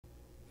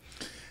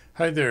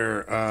Hi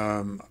there.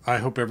 I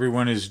hope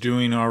everyone is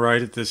doing all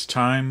right at this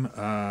time.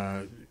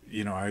 I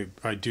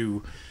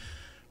do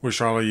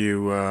wish all of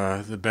you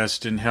the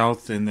best in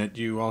health, and that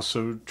you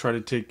also try to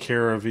take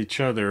care of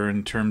each other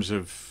in terms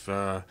of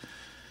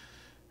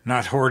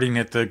not hoarding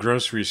at the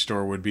grocery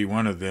store would be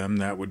one of them.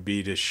 That would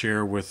be to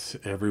share with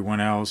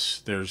everyone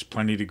else. There's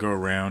plenty to go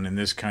around in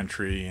this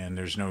country, and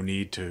there's no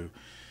need to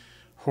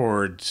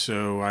hoard.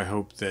 So I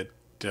hope that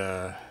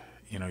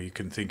you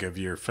can think of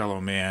your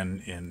fellow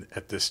man in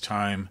at this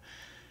time.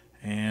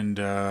 And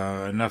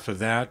enough of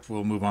that.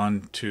 We'll move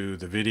on to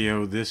the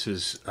video. This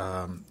is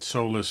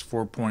Solus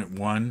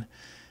 4.1,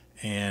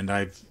 and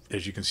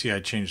as you can see, I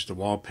changed the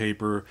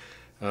wallpaper.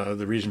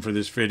 The reason for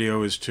this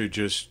video is to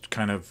just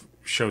kind of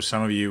show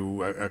some of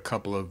you a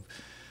couple of,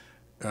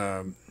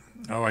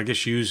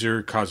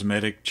 user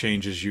cosmetic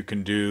changes you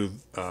can do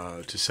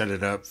to set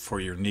it up for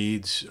your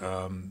needs.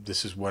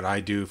 This is what I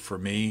do for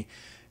me,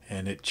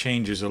 and it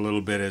changes a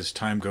little bit as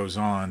time goes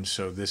on.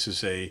 So this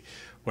is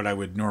what I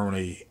would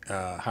normally,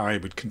 how I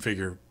would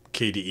configure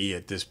KDE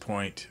at this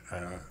point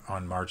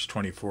on March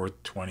 24th,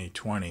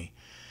 2020.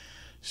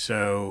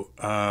 So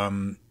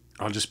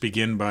I'll just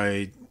begin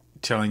by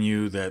telling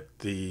you that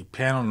the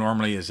panel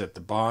normally is at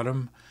the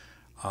bottom.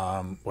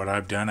 What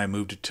I've done, I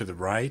moved it to the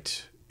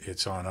right.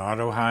 It's on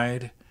auto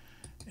hide,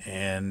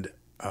 and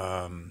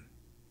hold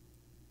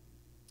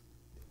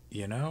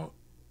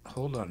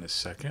on a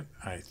second.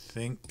 I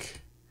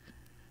think,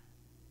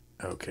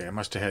 okay, I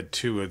must have had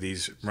two of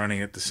these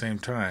running at the same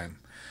time.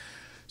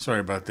 Sorry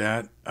about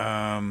that.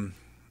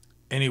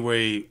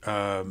 Anyway,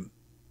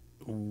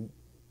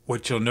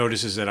 what you'll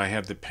notice is that I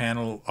have the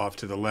panel off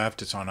to the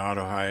left. It's on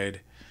auto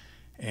hide,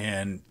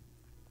 and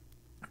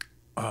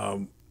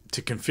to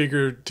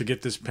configure to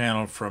get this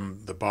panel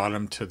from the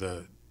bottom to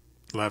the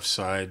left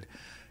side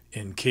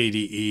in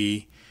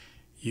KDE,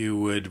 you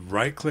would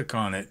right click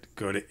on it,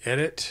 go to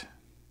edit,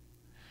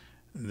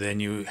 then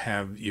you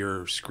have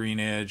your screen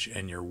edge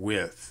and your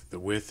width. The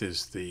width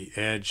is the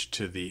edge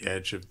to the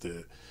edge of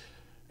the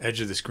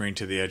screen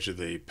to the edge of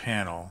the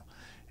panel,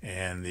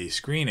 and the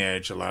screen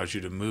edge allows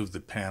you to move the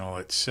panel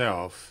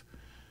itself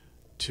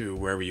to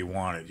wherever you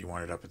want it. You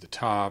want it up at the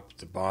top,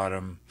 the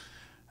bottom.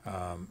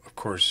 Of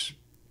course,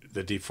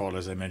 the default,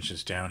 as I mentioned,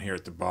 is down here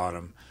at the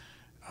bottom,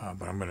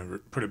 but I'm going to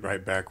put it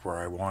right back where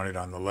I want it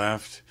on the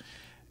left.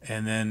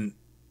 And then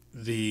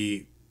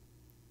the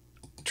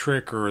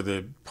trick, or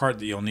the part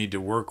that you'll need to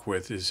work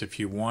with, is if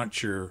you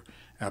want your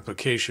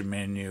application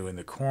menu in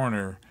the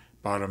corner,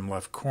 bottom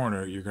left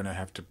corner, you're going to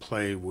have to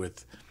play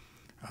with,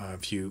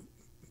 if you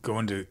go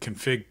into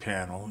config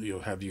panel,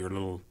 you'll have your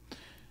little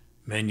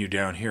menu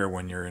down here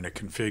when you're in a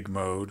config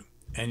mode,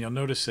 and you'll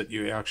notice that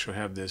you actually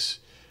have this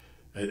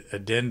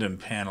addendum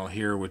panel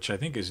here, which I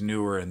think is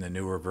newer in the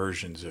newer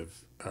versions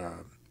of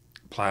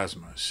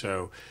Plasma.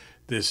 So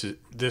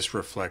this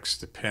reflects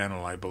the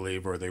panel, I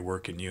believe, or they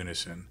work in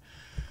unison.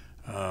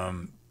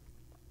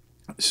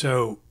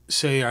 So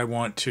say I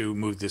want to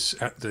move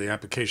the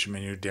application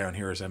menu down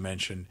here, as I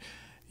mentioned,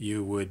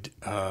 you would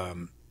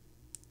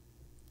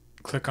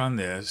click on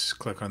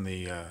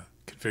the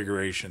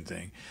configuration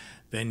thing.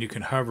 Then you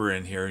can hover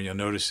in here, and you'll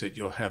notice that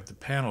you'll have the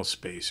panel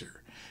spacer.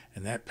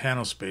 And that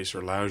panel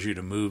spacer allows you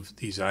to move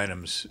these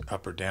items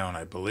up or down,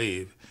 I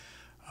believe.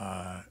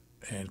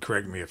 And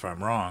correct me if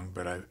I'm wrong,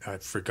 but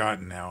I've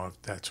forgotten now if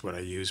that's what I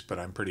use, but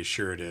I'm pretty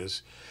sure it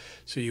is.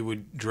 So you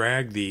would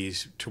drag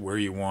these to where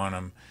you want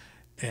them,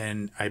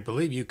 and I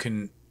believe you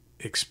can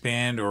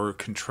expand or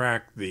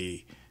contract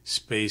the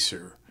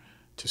spacer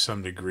to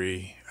some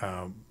degree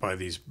by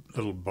these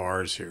little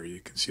bars here.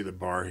 You can see the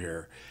bar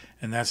here,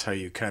 and that's how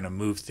you kind of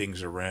move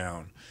things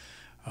around.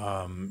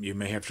 You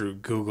may have to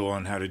Google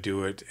on how to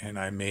do it, and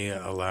I may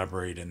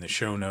elaborate in the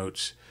show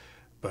notes,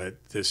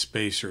 but this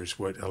spacer is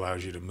what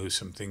allows you to move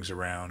some things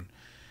around.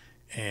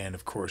 And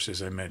of course,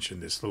 as I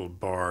mentioned, this little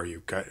bar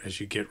you've got, as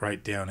you get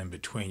right down in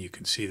between, you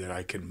can see that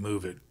I can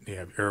move it. You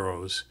have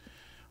arrows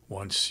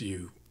once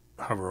you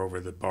hover over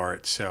the bar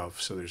itself.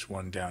 So there's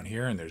one down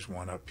here and there's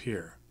one up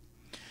here.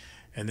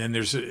 And then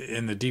there's,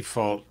 in the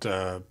default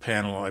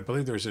panel, I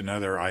believe there's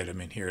another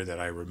item in here that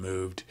I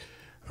removed.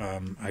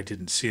 I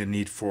didn't see a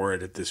need for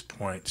it at this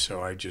point,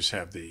 so I just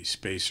have the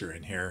spacer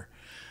in here.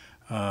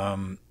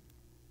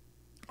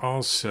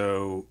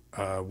 Also,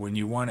 when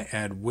you want to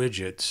add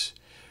widgets,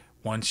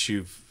 once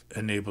you've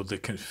enabled the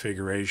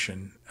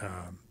configuration,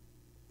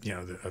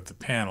 of the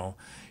panel,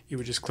 you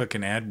would just click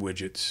and add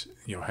widgets.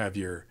 You'll have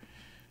your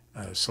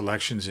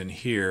selections in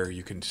here.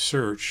 You can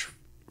search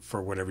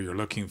for whatever you're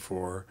looking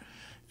for.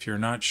 If you're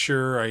not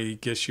sure, I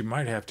guess you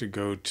might have to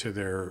go to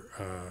their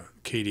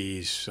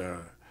KDE's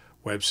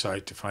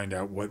website to find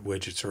out what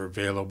widgets are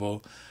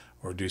available,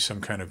 or do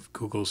some kind of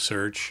Google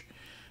search.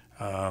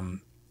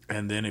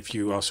 And then if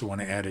you also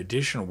want to add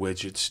additional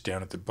widgets,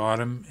 down at the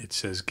bottom it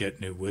says get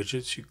new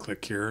widgets. You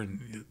click here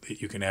and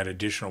you can add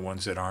additional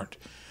ones that aren't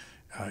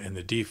in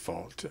the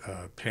default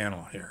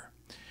panel here.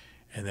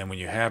 And then when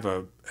you have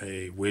a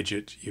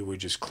widget, you would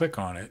just click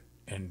on it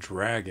and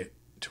drag it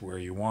to where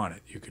you want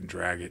it. You can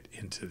drag it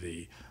into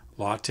the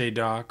Latte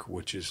dock,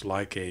 which is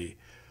like a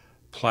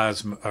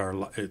plasma,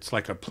 or it's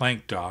like a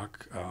plank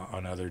dock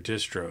on other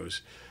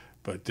distros,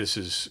 but this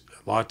is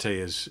Latte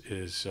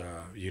is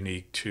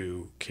unique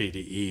to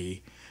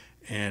KDE,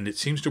 and it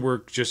seems to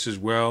work just as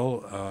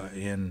well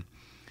in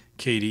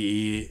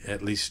KDE,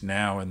 at least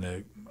now in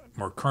the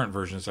more current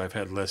versions. I've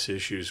had less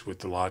issues with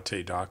the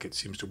Latte dock. It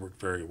seems to work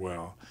very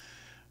well.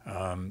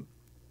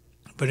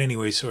 But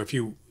anyway, so if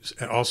you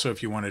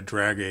want to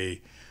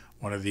drag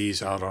one of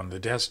these out on the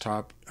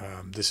desktop,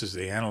 this is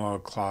the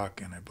analog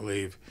clock, and I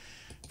believe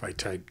if I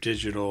type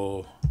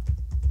digital,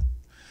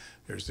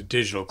 there's the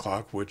digital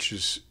clock, which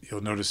is,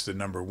 you'll notice the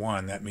number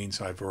 1. That means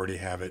I've already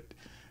have it,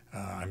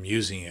 I'm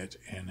using it,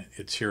 and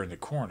it's here in the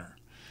corner.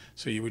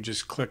 So you would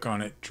just click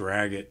on it,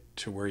 drag it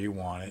to where you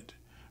want it,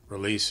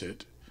 release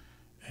it,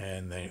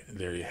 and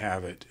there you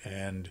have it.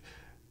 And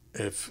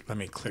let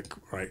me click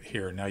right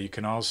here. Now you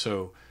can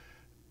also,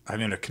 I'm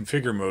in a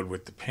configure mode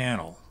with the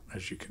panel,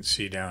 as you can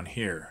see down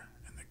here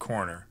in the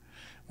corner.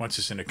 Once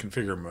it's in a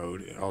configure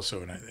mode,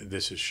 also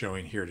this is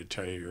showing here to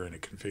tell you you're in a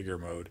configure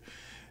mode.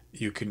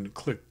 You can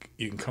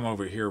come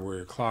over here where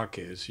your clock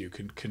is. You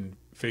can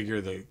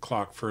configure the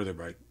clock further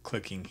by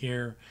clicking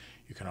here.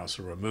 You can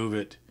also remove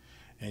it,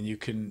 and you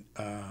can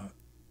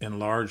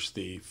enlarge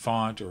the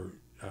font, or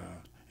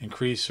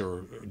increase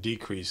or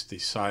decrease the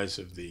size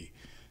of the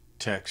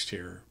text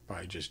here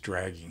by just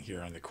dragging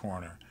here on the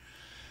corner.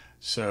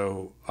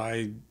 So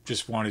I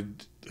just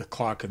wanted the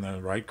clock in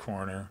the right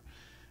corner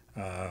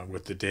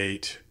with the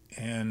date,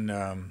 and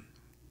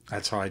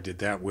that's how I did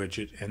that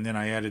widget. And then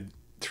I added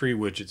 3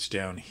 widgets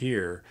down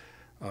here.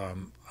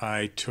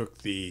 I took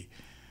they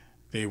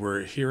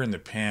were here in the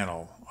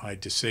panel. I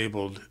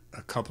disabled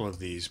a couple of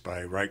these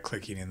by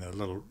right-clicking in the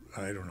little,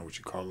 I don't know what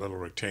you call it, little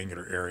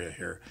rectangular area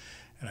here.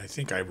 And I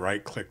think I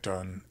right-clicked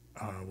on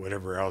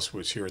whatever else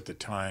was here at the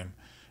time.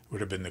 It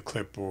would have been the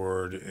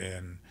clipboard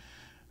and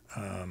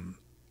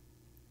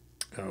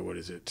what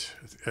is it?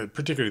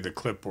 Particularly the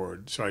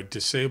clipboard. So I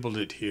disabled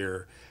it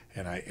here,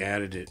 and I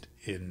added it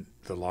in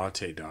the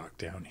Latte dock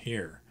down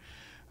here.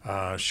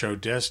 Show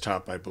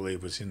desktop, I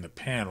believe, was in the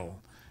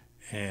panel,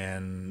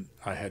 and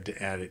I had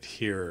to add it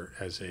here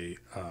as a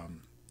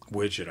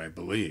widget, I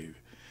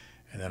believe.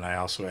 And then I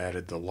also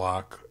added the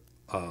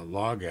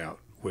logout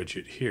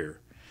widget here.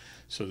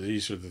 So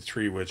these are the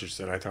 3 widgets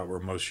that I thought were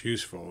most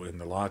useful in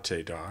the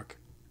Latte dock.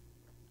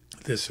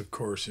 This, of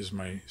course, is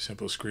my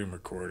simple screen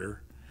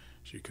recorder,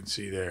 as you can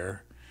see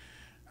there,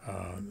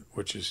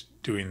 which is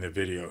doing the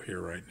video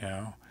here right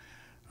now.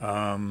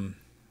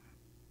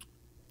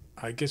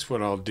 I guess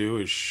what I'll do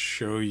is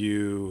show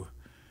you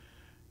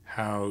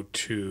how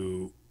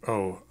to,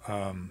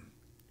 I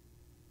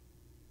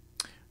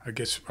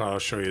guess what I'll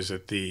show you is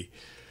that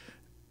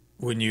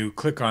when you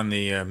click on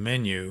the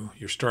menu,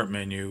 your start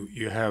menu,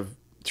 you have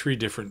 3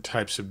 different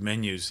types of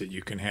menus that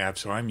you can have.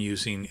 So I'm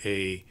using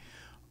a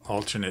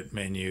alternate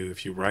menu.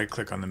 If you right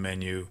click on the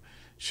menu,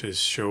 it says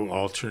show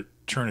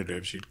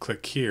alternatives. You'd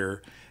click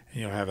here,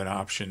 and you'll have an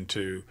option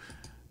to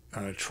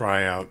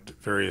try out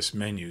various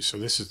menus. So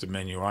this is the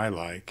menu I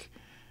like.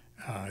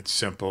 It's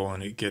simple,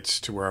 and it gets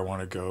to where I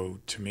want to go,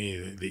 to me,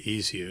 the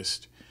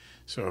easiest.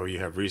 So you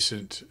have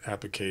recent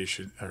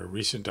application, or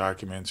recent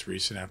documents,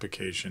 recent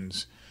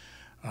applications,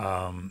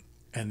 and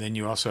then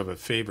you also have a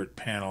favorite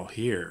panel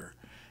here.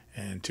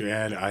 And to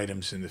add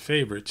items in the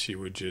favorites, you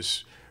would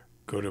just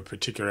go to a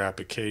particular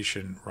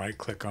application, right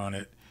click on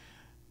it.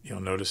 You'll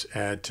notice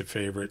add to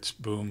favorites.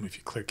 Boom, if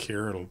you click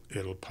here,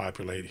 it'll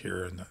populate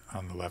here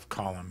on the left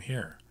column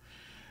here.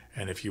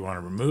 And if you want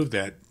to remove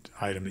that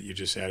item that you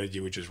just added,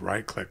 you would just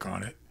right click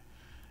on it,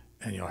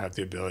 and you'll have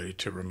the ability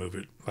to remove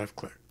it. Left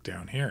click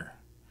down here.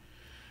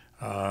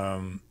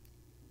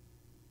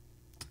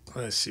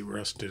 Let's see, where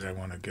else did I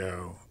want to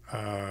go?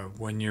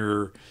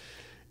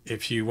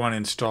 If you want to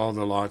install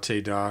the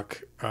Latte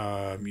dock,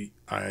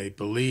 I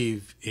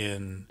believe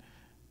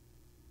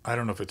I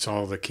don't know if it's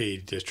all the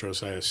KDE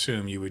distros. I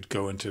assume you would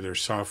go into their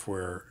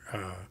software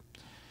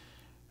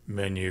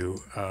menu.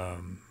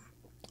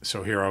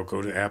 So here I'll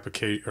go to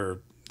application, or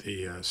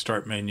the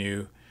start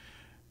menu.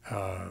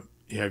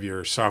 You have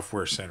your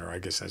software center. I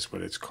guess that's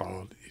what it's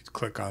called. You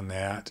click on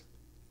that.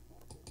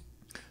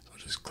 So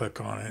just click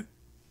on it.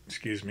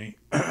 Excuse me.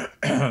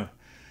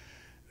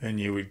 Then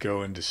you would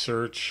go into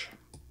search,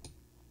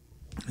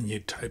 and you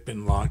type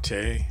in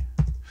Latte.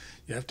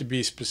 You have to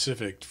be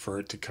specific for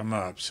it to come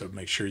up, so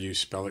make sure you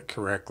spell it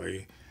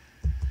correctly.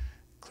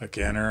 Click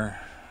enter,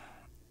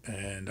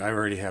 and I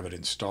already have it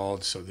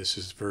installed, so this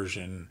is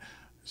version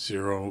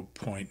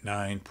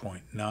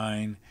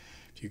 0.9.9.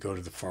 If you go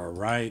to the far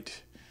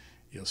right,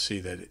 you'll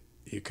see that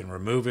you can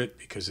remove it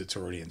because it's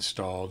already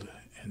installed,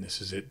 and this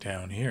is it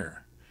down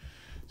here.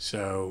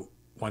 So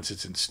once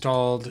it's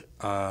installed,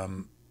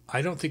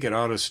 I don't think it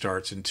auto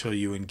starts until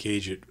you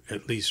engage it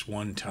at least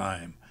one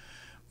time.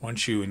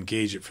 Once you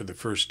engage it for the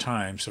first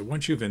time, so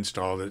once you've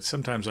installed it,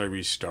 sometimes I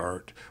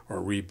restart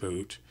or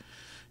reboot.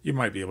 You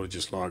might be able to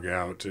just log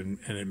out, and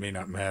it may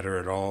not matter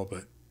at all,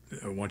 but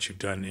once you've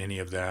done any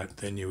of that,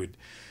 then you would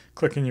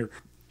click in your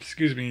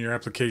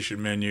application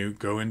menu,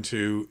 go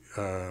into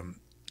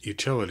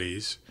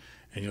utilities,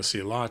 and you'll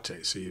see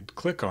Latte. So you'd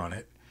click on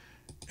it,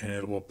 and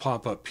it will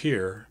pop up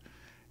here,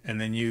 and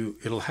then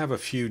it'll have a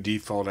few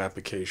default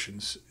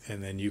applications,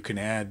 and then you can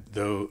add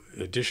those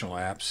additional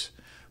apps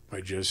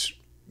by just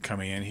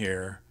coming in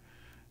here,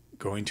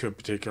 going to a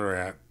particular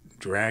app,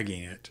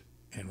 dragging it,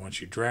 and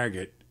once you drag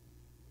it,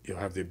 you'll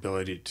have the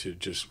ability to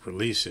just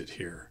release it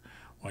here.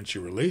 Once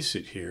you release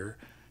it here,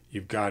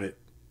 you've got it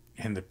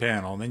in the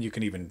panel, and then you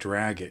can even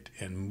drag it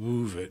and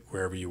move it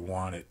wherever you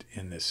want it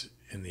in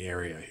the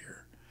area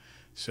here.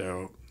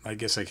 So I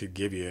guess I could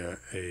give you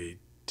a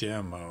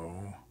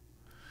demo.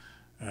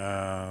 All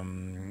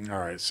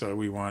right, so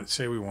we want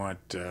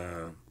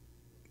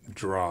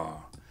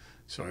draw.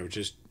 So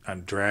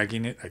I'm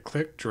dragging it. I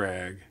click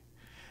drag,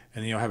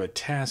 and then you'll have a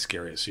task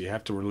area. So you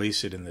have to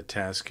release it in the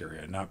task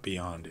area, not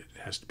beyond it.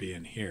 It has to be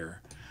in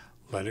here.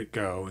 Let it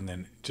go, and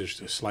then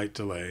just a slight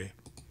delay,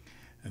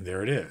 and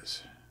there it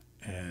is.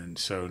 And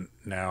so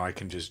now I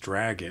can just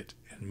drag it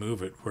and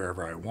move it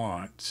wherever I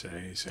want.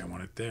 Say I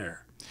want it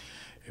there.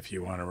 If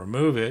you want to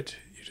remove it,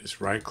 you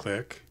just right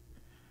click,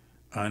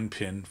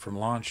 unpin from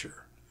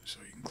launcher. So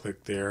you can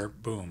click there,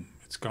 boom,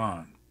 it's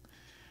gone.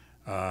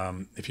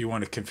 If you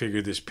want to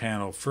configure this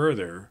panel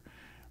further,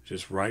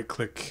 just right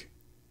click,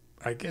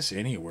 I guess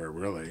anywhere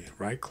really,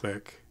 right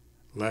click,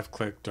 left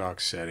click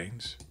dock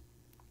settings.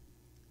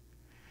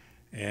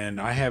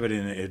 And I have it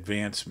in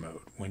advanced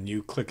mode. When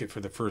you click it for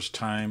the first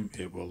time,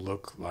 it will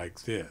look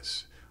like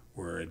this,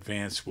 where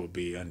advanced will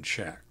be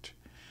unchecked.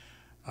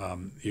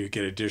 You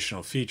get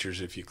additional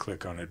features if you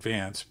click on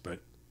advanced, but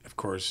of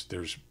course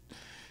there's,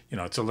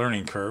 it's a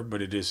learning curve,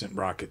 but it isn't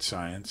rocket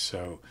science.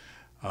 So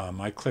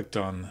I clicked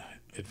on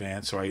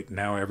advanced, so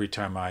now every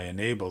time I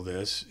enable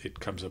this, it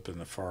comes up in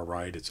the far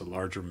right. It's a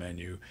larger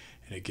menu,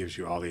 and it gives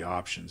you all the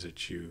options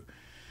that you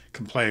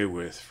can play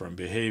with, from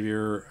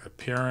behavior,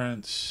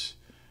 appearance,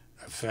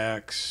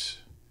 effects,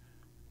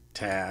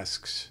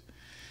 tasks,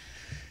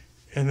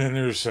 and then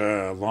there's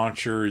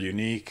launcher,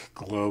 unique,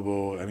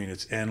 global. I mean,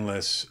 it's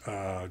endless.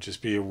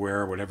 Just be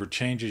aware, whatever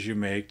changes you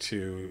make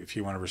if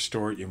you want to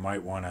restore it, you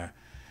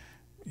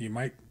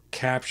might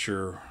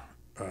capture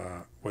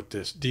what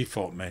this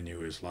default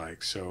menu is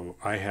like. So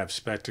I have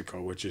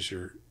Spectacle, which is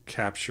your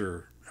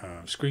capture,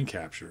 screen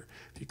capture.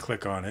 If you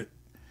click on it,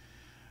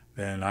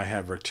 then I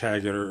have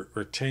rectangular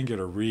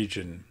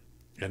region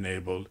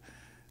enabled.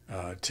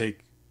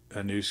 Take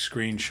a new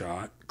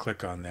screenshot,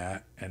 click on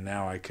that, and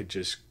now I could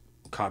just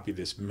copy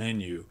this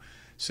menu,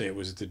 say it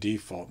was the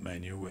default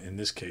menu. In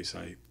this case,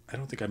 I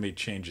don't think I made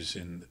changes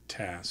in the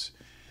tasks,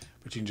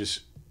 but you can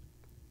just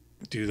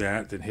do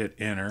that, then hit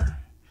enter.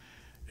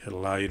 It'll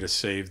allow you to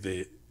save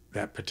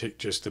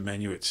just the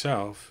menu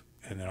itself,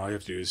 and then all you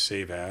have to do is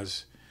save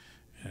as,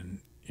 and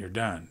you're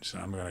done. So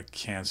I'm going to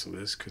cancel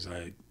this because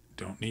I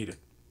don't need it.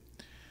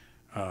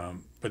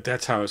 But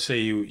that's how, say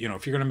if you're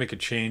going to make a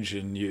change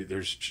and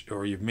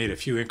you've made a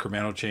few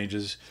incremental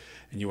changes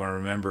and you want to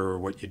remember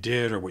what you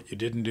did or what you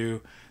didn't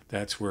do,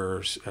 that's where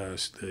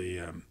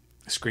the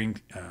screen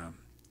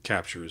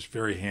capture is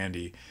very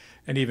handy.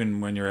 And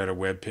even when you're at a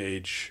web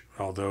page,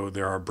 although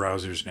there are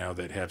browsers now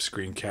that have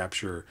screen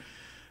capture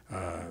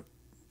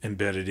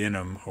embedded in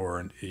them,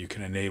 or you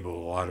can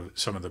enable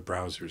some of the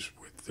browsers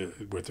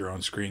with their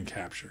own screen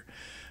capture.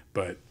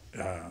 But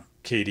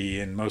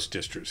KDE and most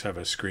distros have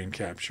a screen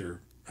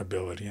capture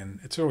ability, and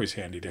it's always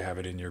handy to have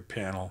it in your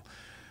panel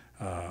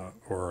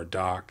or a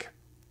dock.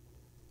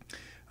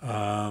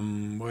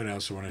 What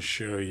else I want to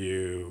show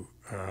you?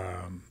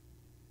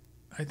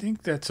 I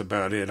think that's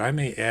about it. I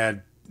may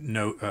add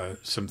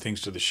some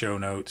things to the show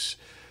notes,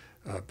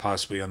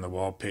 possibly on the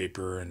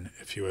wallpaper and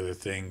a few other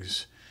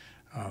things.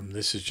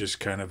 This is just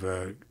kind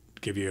of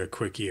give you a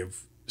quickie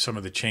of some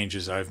of the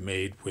changes I've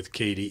made with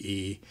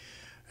KDE.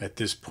 At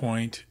this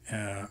point,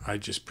 I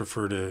just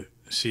prefer to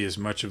see as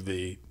much of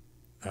the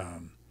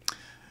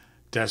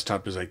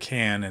desktop as I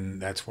can, and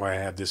that's why I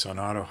have this on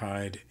auto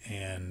hide,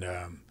 and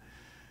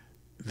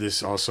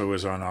this also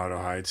is on auto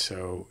hide.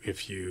 So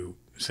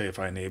if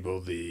I enable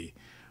the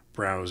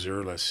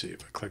browser, let's see,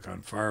 if I click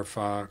on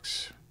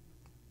Firefox,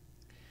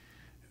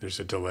 there's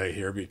a delay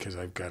here because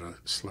I've got a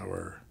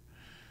slower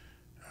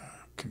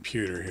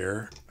computer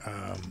here.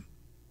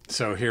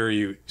 So here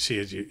you see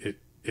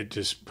it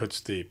just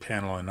puts the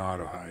panel in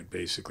auto hide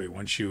basically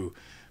once you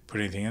put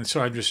anything in.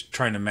 So I'm just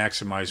trying to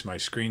maximize my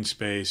screen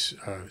space,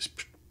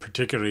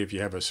 particularly if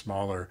you have a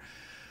smaller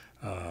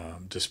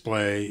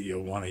display.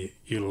 You'll want to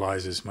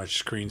utilize as much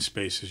screen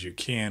space as you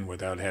can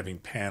without having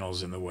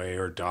panels in the way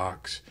or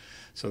docks.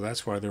 So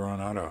that's why they're on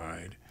auto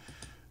hide.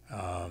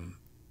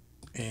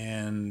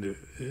 And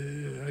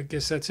I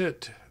guess that's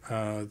it.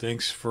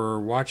 Thanks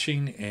for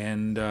watching,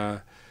 and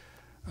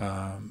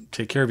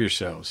take care of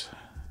yourselves.